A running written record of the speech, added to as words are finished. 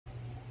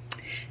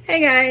Hey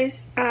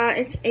guys,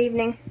 it's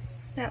evening.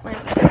 That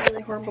lamp is a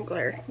really horrible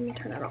glare. Let me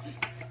turn that off.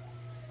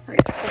 Okay,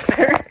 that's much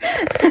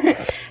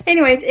better.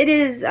 Anyways, it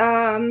is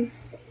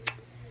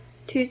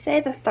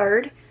Tuesday the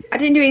 3rd. I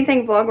didn't do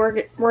anything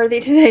vlog worthy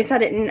today, so I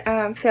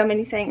didn't film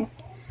anything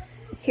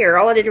here.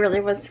 All I did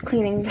really was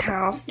cleaning the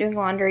house, doing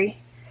laundry,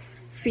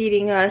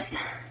 feeding us,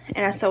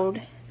 and I sold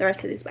the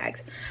rest of these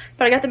bags.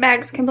 But I got the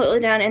bags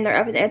completely done and they're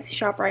up at the Etsy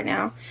shop right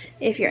now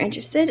if you're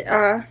interested.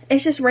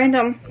 It's just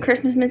random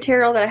Christmas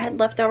material that I had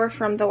left over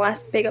from the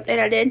last big update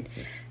I did,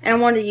 and I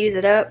wanted to use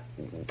it up,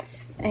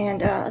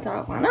 and I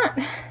thought, why not?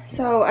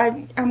 So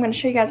I'm going to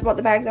show you guys what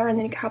the bags are, and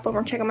then you can hop over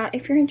and check them out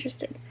if you're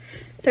interested.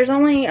 There's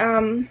only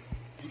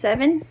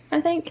 7,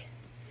 I think,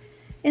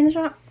 in the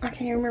shop. I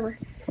can't even remember,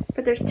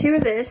 but there's 2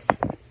 of this.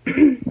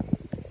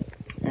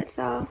 That's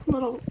a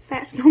little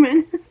fat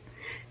snowman.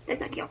 There's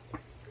that cute.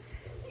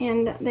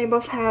 And they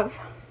both have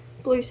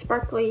blue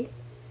sparkly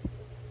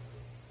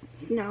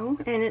snow,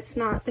 and it's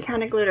not the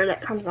kind of glitter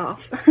that comes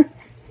off.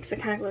 It's the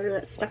kind of glitter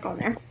that's stuck on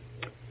there.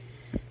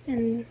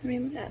 And I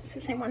mean, that's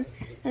the same one.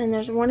 And then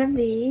there's one of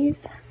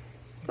these.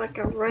 It's like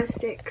a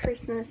rustic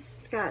Christmas.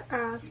 It's got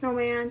a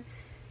snowman,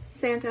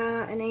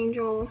 Santa, an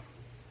angel,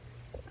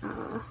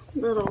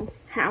 little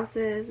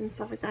houses and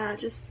stuff like that.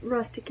 Just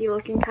rusticy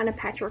looking, kind of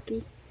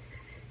patchworky.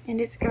 And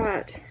it's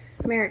got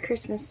Merry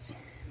Christmas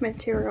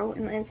material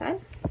in the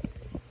inside.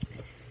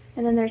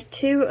 And then there's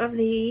 2 of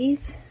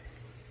these.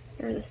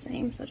 They're the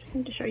same, so I just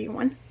need to show you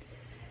one.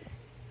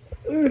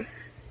 Ooh.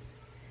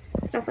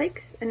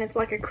 Snowflakes, and it's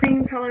like a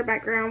cream color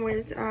background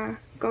with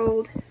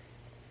gold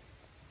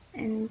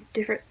and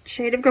different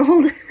shade of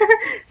gold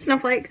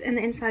snowflakes, and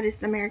the inside is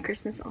the Merry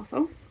Christmas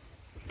also.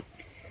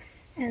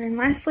 And then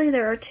lastly,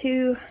 there are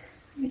 2,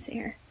 let me see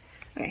here.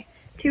 Okay,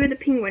 2 of the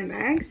penguin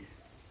bags.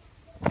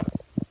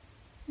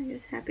 They're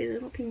just happy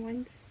little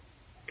penguins.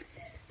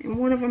 And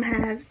one of them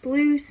has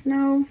blue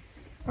snow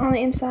on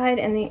the inside,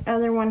 and the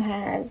other one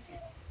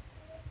has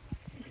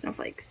the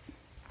snowflakes.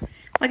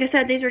 Like I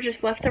said, these were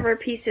just leftover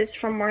pieces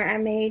from where I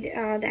made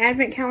the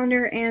advent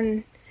calendar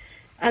and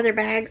other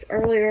bags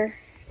earlier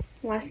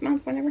last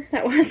month, whenever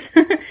that was.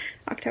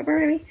 October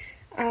maybe.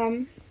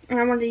 And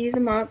I wanted to use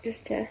them up,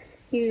 just to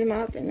use them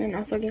up, and then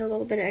also get a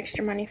little bit of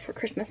extra money for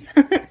Christmas.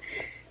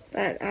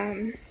 But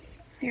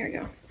here we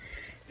go.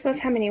 So that's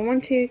how many?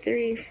 1, 2,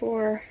 3,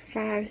 4,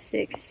 5,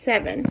 6,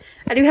 7.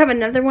 I do have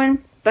another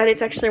one, but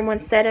it's actually one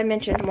set I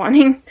mentioned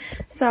wanting.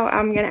 So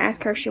I'm going to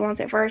ask her if she wants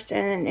it first,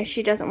 and then if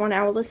she doesn't want it,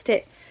 I will list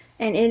it.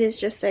 And it is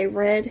just a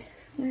red,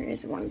 where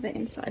is one of the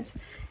insides?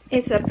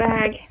 It's a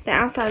bag. The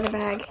outside of the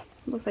bag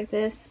looks like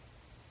this.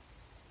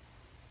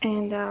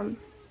 And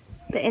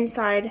the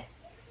inside,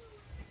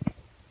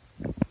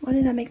 what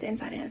did I make the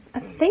inside in? I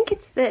think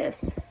it's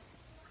this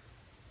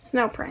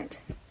snow print.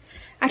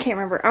 I can't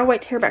remember. I'll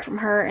wait to hear back from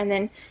her, and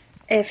then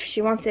if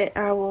she wants it,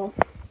 I will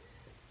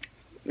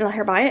let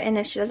her buy it, and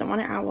if she doesn't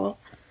want it, I will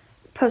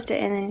post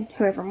it, and then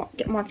whoever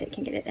wants it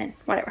can get it then.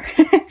 Whatever.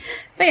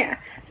 But yeah,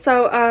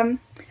 so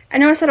I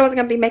know I said I wasn't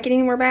going to be making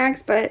any more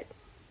bags, but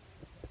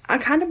I'm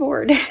kind of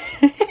bored.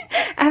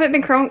 I haven't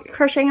been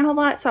crocheting a whole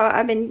lot, so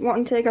I've been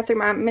wanting to go through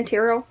my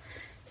material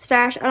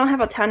stash. I don't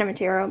have a ton of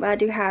material, but I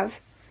do have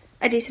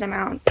a decent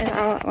amount. And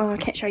well, I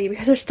can't show you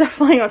because there's stuff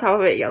flying on top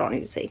of it y'all don't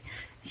need to see.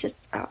 It's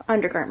just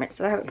undergarments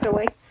that I haven't put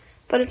away.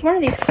 But it's one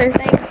of these clear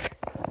things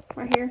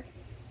right here.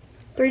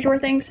 3-drawer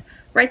things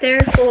right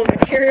there, full of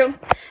material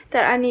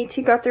that I need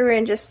to go through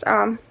and just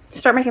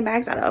start making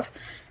bags out of.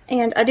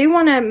 And I do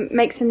want to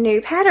make some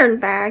new pattern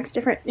bags,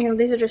 different, you know,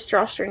 these are just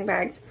drawstring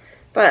bags,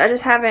 but I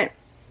just haven't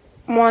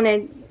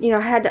wanted, you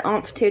know, had the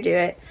oomph to do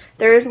it.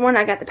 There is one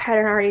I got the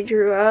pattern already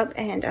drew up,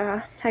 and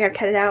I got to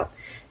cut it out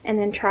and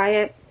then try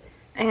it.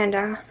 And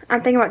I'm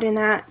thinking about doing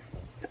that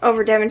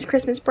over Devin's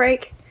Christmas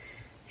break.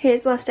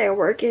 His last day of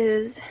work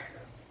is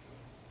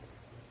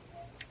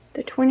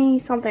the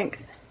 20-something,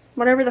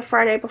 whatever the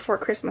Friday before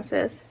Christmas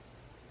is.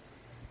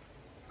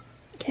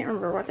 Can't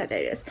remember what that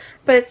date is,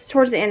 but it's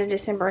towards the end of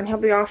December, and he'll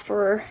be off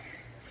for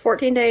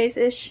 14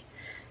 days-ish.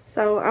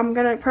 So I'm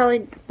going to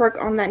probably work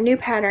on that new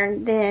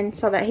pattern then,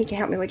 so that he can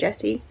help me with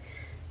Jessie.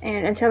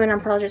 And until then, I'm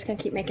probably just going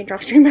to keep making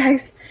drawstring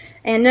bags.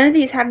 And none of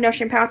these have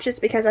notion pouches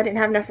because I didn't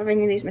have enough of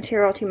any of these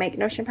material to make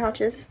notion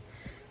pouches.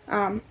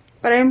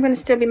 But I am going to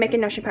still be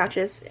making notion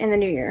pouches in the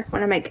new year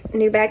when I make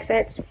new bag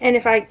sets. And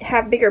if I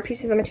have bigger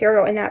pieces of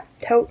material in that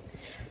tote,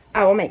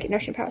 I will make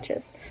notion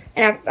pouches.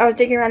 And I was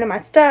digging around in my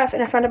stuff,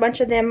 and I found a bunch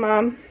of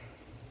them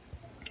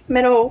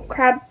metal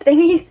crab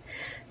thingies.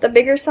 The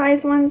bigger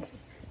size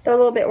ones, they're a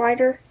little bit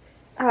wider.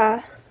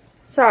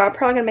 So I'm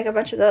probably going to make a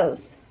bunch of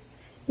those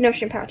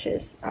notion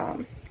pouches,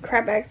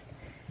 crab bags.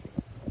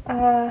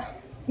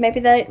 Maybe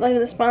later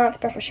this month,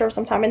 but for sure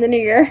sometime in the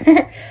new year.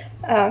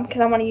 Because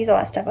I want to use all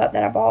that stuff up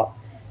that I bought.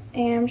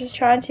 And I'm just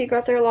trying to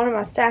go through a lot of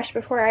my stash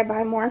before I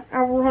buy more.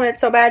 I wanted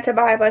so bad to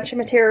buy a bunch of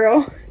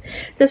material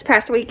this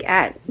past week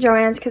at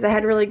Joann's because I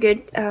had really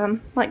good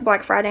like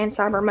Black Friday and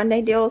Cyber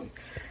Monday deals.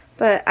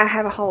 But I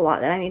have a whole lot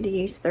that I need to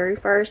use through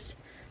first.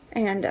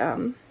 And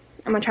I'm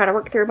going to try to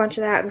work through a bunch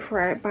of that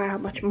before I buy a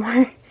bunch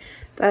more.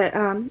 But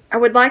I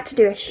would like to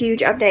do a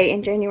huge update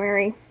in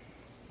January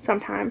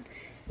sometime.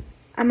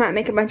 I might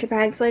make a bunch of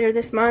bags later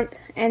this month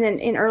and then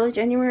in early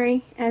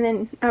January, and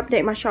then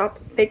update my shop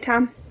big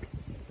time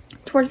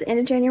towards the end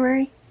of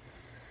January.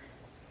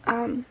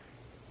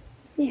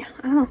 Yeah,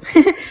 I don't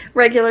know.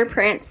 Regular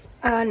prints,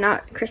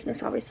 not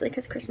Christmas obviously,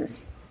 because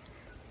Christmas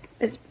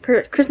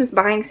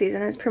buying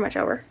season is pretty much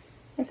over,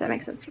 if that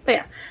makes sense. But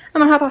yeah,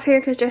 I'm gonna hop off here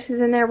because Jesse's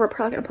in there. We're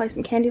probably gonna play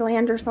some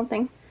Candyland or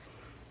something.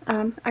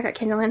 I got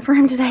Candyland for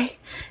him today.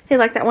 He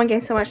liked that one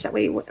game so much that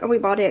we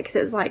bought it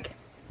because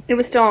it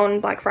was still on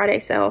Black Friday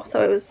sale,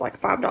 so it was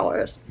like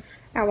 $5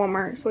 at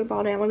Walmart. So we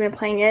bought it and we've been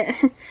playing it.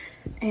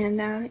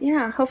 And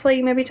yeah,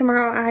 hopefully maybe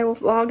tomorrow I will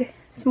vlog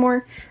some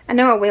more. I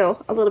know I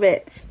will a little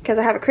bit because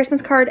I have a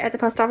Christmas card at the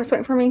post office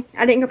waiting for me.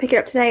 I didn't go pick it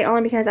up today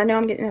only because I know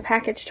I'm getting a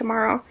package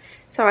tomorrow.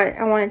 So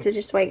I wanted to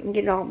just wait and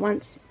get it all at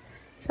once.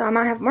 So I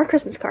might have more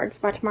Christmas cards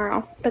by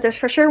tomorrow. But there's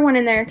for sure one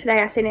in there today.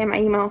 I seen it in my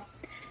email.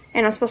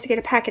 And I'm supposed to get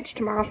a package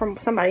tomorrow from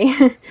somebody.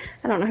 I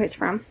don't know who it's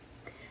from.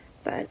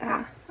 But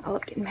I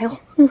love getting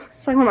mail.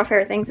 It's like one of my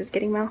favorite things is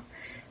getting mail.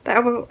 But I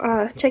will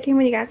check in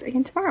with you guys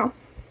again tomorrow.